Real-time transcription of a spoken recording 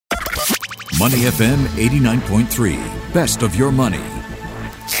Money FM 89.3. Best of your money.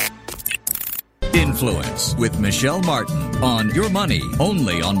 Influence with Michelle Martin on Your Money,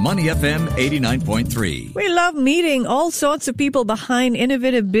 only on Money FM 89.3. We love meeting all sorts of people behind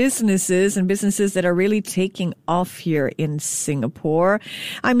innovative businesses and businesses that are really taking off here in Singapore.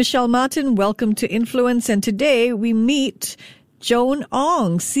 I'm Michelle Martin. Welcome to Influence. And today we meet Joan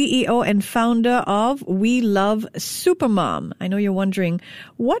Ong, CEO and founder of We Love Supermom. I know you're wondering,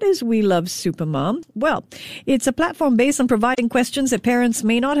 what is We Love Supermom? Well, it's a platform based on providing questions that parents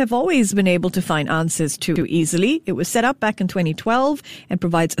may not have always been able to find answers to easily. It was set up back in 2012 and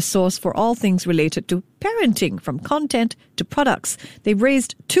provides a source for all things related to parenting, from content to products. They've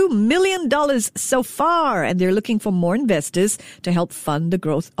raised $2 million so far, and they're looking for more investors to help fund the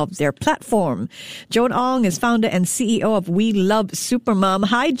growth of their platform. Joan Ong is founder and CEO of We Love Supermom.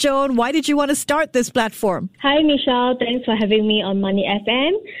 Hi, Joan. Why did you want to start this platform? Hi, Michelle. Thanks for having me on Money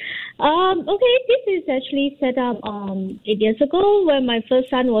FM. This is actually set up 8 years ago when my first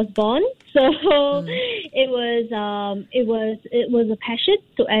son was born. So it was a passion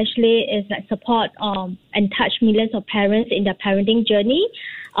to actually support and touch millions of parents in their parenting journey.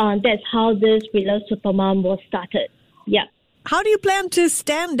 That's how this We Love Supermom was started. Yeah. How do you plan to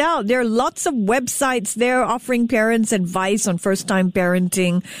stand out? There are lots of websites there offering parents advice on first-time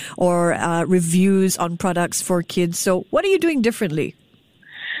parenting or reviews on products for kids. So what are you doing differently?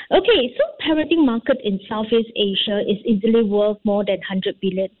 Okay, so parenting market in Southeast Asia is easily worth more than 100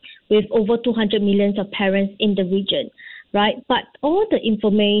 billion, with over 200 million of parents in the region, right? But all the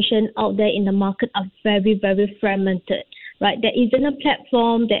information out there in the market are very, very fragmented, right? There isn't a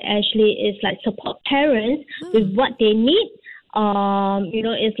platform that actually is support parents with what they need. And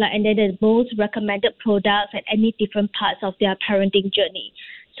then the most recommended products at any different parts of their parenting journey.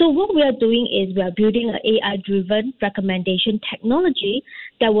 So what we are doing is we are building an AI-driven recommendation technology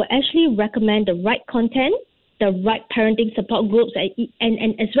that will actually recommend the right content, the right parenting support groups,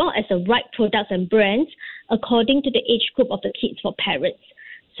 and as well as the right products and brands according to the age group of the kids for parents.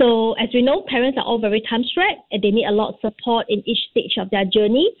 So as we know, parents are all very time-strapped and they need a lot of support in each stage of their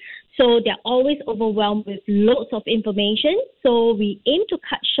journey. So they're always overwhelmed with loads of information. So we aim to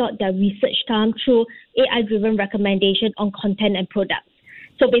cut short their research time through AI-driven recommendation on content and products.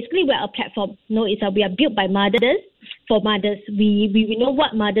 So basically, we're a platform. We are built by mothers for mothers. We know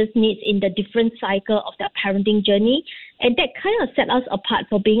what mothers need in the different cycle of their parenting journey, and that kind of set us apart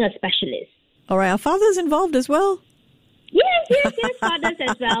for being a specialist. All right, are fathers involved as well? Yes, fathers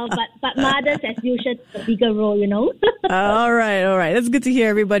as well, but mothers, as usual, a bigger role, All right. That's good to hear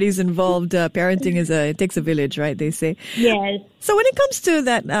everybody's involved. Parenting it takes a village, right, they say? Yes. So when it comes to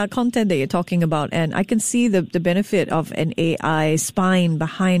that content that you're talking about, and I can see the benefit of an AI spine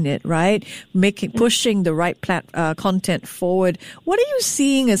behind it, right? Pushing the right content forward. What are you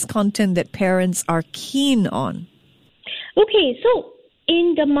seeing as content that parents are keen on? Okay, so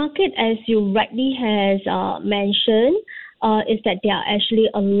in the market, as you rightly has mentioned, is that there are actually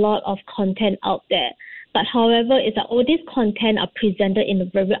a lot of content out there. But however, is that all this content are presented in a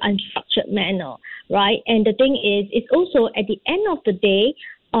very unstructured manner, right? And the thing is, it's also at the end of the day,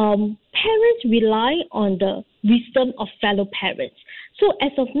 parents rely on the wisdom of fellow parents. So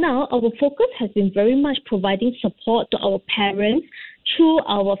as of now, our focus has been very much providing support to our parents through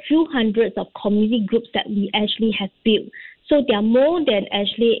our few hundreds of community groups that we actually have built. So there are more than 1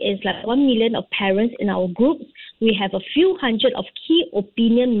 million of parents in our groups. We have a few hundred of key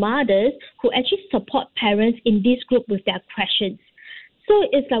opinion mothers who actually support parents in this group with their questions. So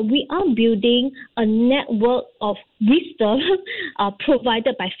it's we are building a network of wisdom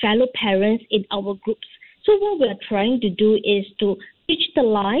provided by fellow parents in our groups. So what we're trying to do is to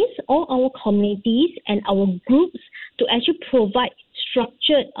digitalize all our communities and our groups to actually provide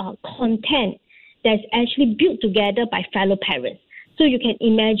structured content that's actually built together by fellow parents. So you can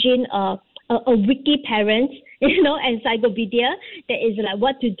imagine a wiki parents, encyclopedia that is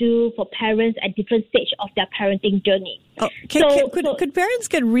what to do for parents at different stages of their parenting journey. Could parents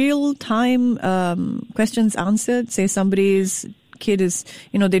get real-time questions answered? Say somebody's kid is,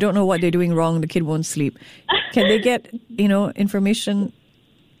 they don't know what they're doing wrong, the kid won't sleep. Can they get, information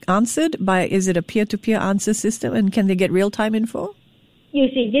answered is it a peer-to-peer answer system, and can they get real-time info? You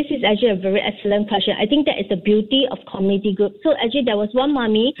see, this is actually a very excellent question. I think that is the beauty of community groups. So actually, there was one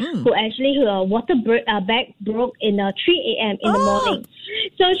mommy who actually her water bag broke in 3 a.m. in the morning.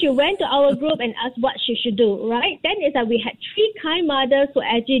 So she went to our group and asked what she should do, right? Then is that we had 3 kind mothers who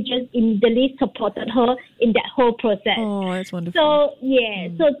actually just immediately supported her in that whole process. Oh, that's wonderful. So, yeah.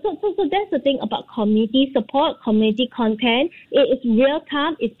 So that's the thing about community support, community content. It's real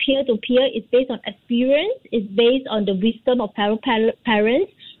time, it's peer-to-peer, it's based on experience, it's based on the wisdom of parents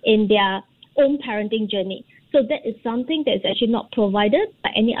in their own parenting journey. So that is something that is actually not provided by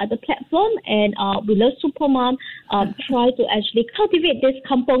any other platform. And we love Supermom. Try to actually cultivate this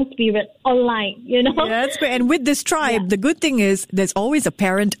kampong spirit online, Yeah, that's great. And with this tribe, the good thing is there's always a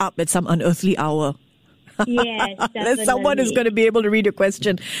parent up at some unearthly hour. Yes, definitely. There's someone who's going to be able to read your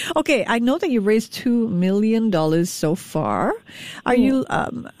question. Okay, I know that you raised $2 million so far. Are you?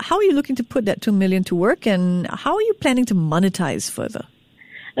 How are you looking to put that $2 million to work, and how are you planning to monetize further?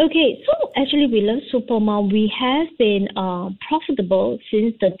 Okay, so actually we love Supermom. We have been profitable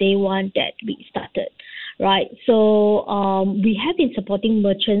since the day one that we started, right? So we have been supporting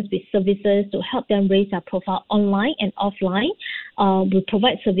merchants with services to help them raise their profile online and offline. We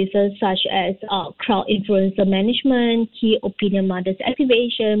provide services such as crowd influencer management, key opinion mothers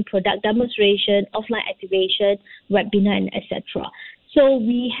activation, product demonstration, offline activation, webinar, and etc. So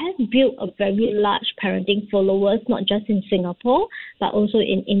we have built a very large parenting followers, not just in Singapore, but also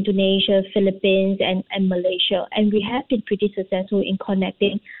in Indonesia, Philippines, and Malaysia. And we have been pretty successful in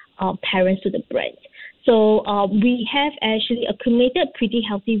connecting parents to the brand. So we have actually accumulated pretty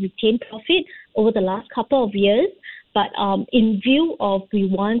healthy retained profit over the last couple of years. But in view of we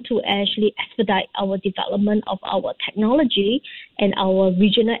want to actually expedite our development of our technology and our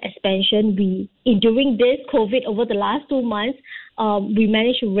regional expansion, during this COVID over the last 2 months, we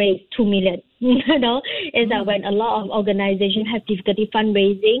managed to raise $2 million. It's that when a lot of organizations have difficulty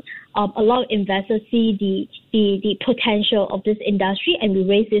fundraising, a lot of investors see the potential of this industry, and we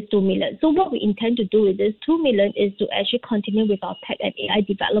raise this $2 million. So what we intend to do with this $2 million is to actually continue with our tech and AI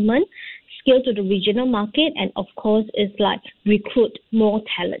development, scale to the regional market, and of course, is like recruit more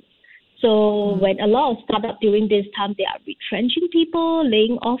talent. So when a lot of startups during this time, they are retrenching people,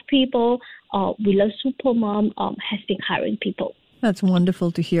 laying off people, We Love Supermom has been hiring people. That's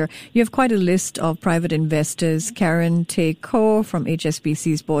wonderful to hear. You have quite a list of private investors. Karen Tay Koh from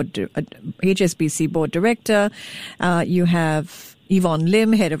HSBC Board Director. You have Yvonne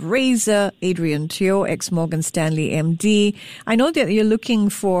Lim, head of Razer. Adrian Teo, ex-Morgan Stanley MD. I know that you're looking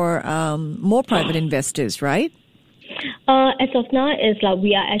for more private investors, right? As of now, it's like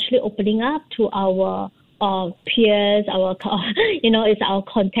we are actually opening up to our peers, it's our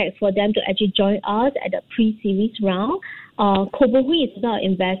contacts for them to actually join us at the pre-series round. Kobo Hui is our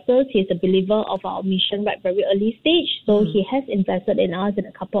investor. He's a believer of our mission right very early stage. So he has invested in us in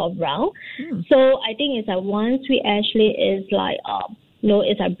a couple of rounds. So I think it's like once we actually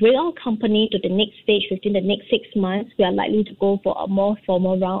bring our company to the next stage within the next 6 months, we are likely to go for a more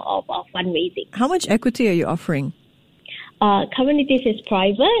formal round of fundraising. How much equity are you offering? Currently, this is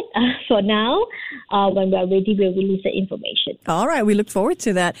private for now. When we are ready, we'll release the information. All right. We look forward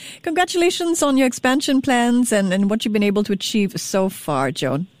to that. Congratulations on your expansion plans and what you've been able to achieve so far,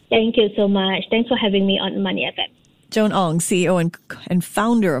 Joan. Thank you so much. Thanks for having me on Money FM. Joan Ong, CEO and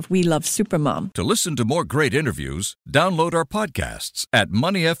founder of We Love Supermom. To listen to more great interviews, download our podcasts at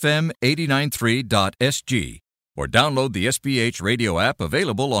moneyfm893.sg or download the SPH radio app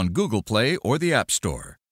available on Google Play or the App Store.